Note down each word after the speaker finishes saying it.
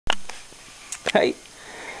Hey,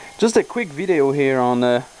 just a quick video here on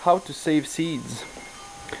how to save seeds.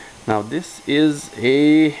 Now this is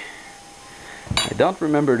I don't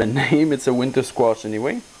remember the name, it's a winter squash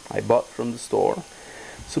anyway. I bought from the store.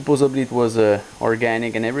 Supposedly it was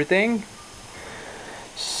organic and everything.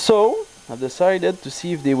 So I decided to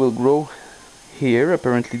see if they will grow here.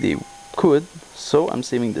 Apparently they could, so I'm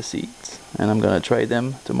saving the seeds and I'm gonna try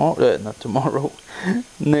them tomorrow, not tomorrow,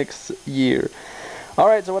 next year.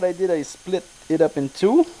 Alright, so what I did, I split it up in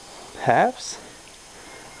two halves.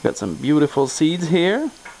 Got some beautiful seeds here.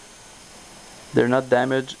 They're not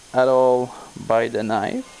damaged at all by the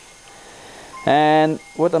knife. And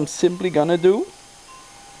what I'm simply gonna do,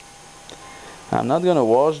 I'm not gonna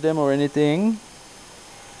wash them or anything,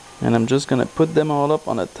 and I'm just gonna put them all up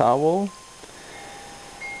on a towel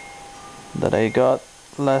that I got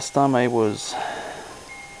last time I was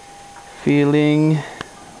feeling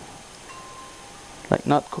like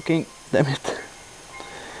not cooking, damn it.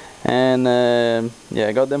 And yeah,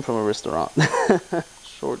 I got them from a restaurant.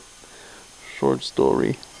 short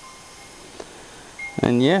story.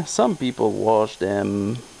 And yeah, some people wash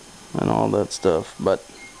them and all that stuff, but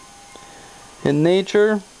in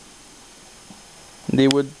nature they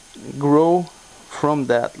would grow from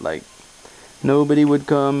that. Like, nobody would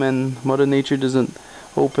come, and Mother Nature doesn't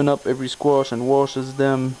open up every squash and washes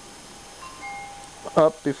them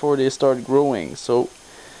up before they start growing. So,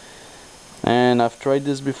 and I've tried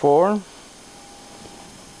this before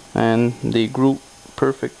and they grew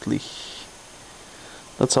perfectly.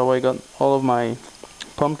 That's how I got all of my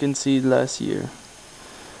pumpkin seed last year,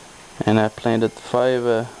 and I planted five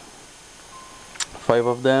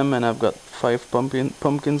of them, and I've got 5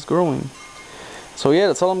 pumpkins growing. So yeah,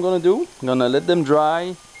 that's all I'm gonna do. I'm gonna let them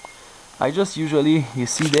dry. I just usually, you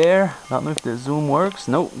see there, I don't know if the zoom works.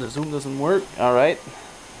 No, the zoom doesn't work. Alright,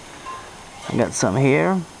 I got some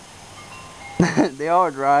here. They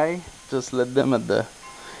are dry. Just let them at the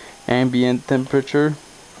ambient temperature,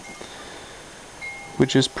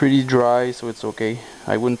 which is pretty dry, so it's okay.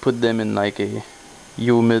 I wouldn't put them in like a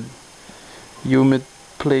humid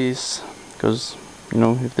place, because you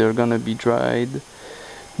know, if they're gonna be dried,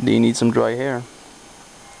 they need some dry air.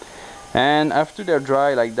 And after they're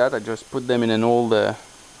dry like that, I just put them in an old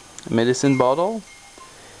medicine bottle,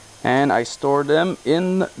 and I store them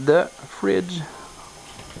in the fridge.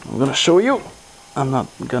 I'm gonna show you. I'm not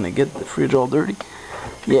gonna get the fridge all dirty.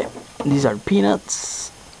 Yeah, these are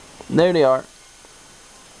peanuts. There they are.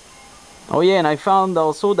 Oh yeah, and I found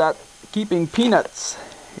also that keeping peanuts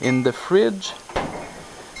in the fridge,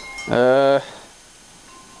 well,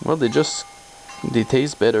 they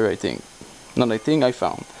taste better, I think. Not I think, I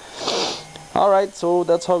found. Alright, so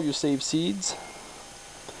that's how you save seeds.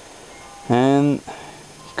 And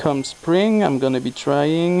come spring, I'm gonna be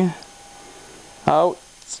trying out.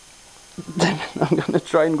 I'm gonna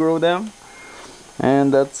try and grow them.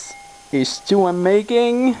 And that's a stew I'm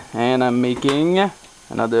making. And I'm making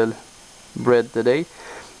another bread today,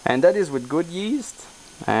 and that is with good yeast.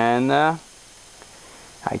 And I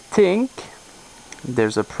think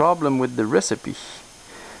there's a problem with the recipe.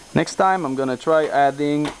 Next time I'm gonna try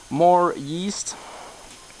adding more yeast,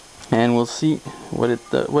 and we'll see what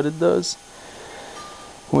it does.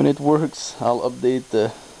 When it works, I'll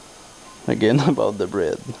update again about the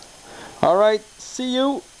bread. Alright, see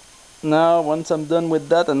you. Now once I'm done with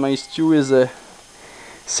that and my stew is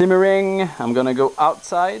simmering, I'm gonna go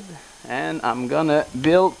outside and I'm gonna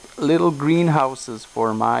build little greenhouses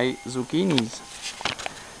for my zucchinis.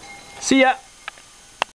 See ya!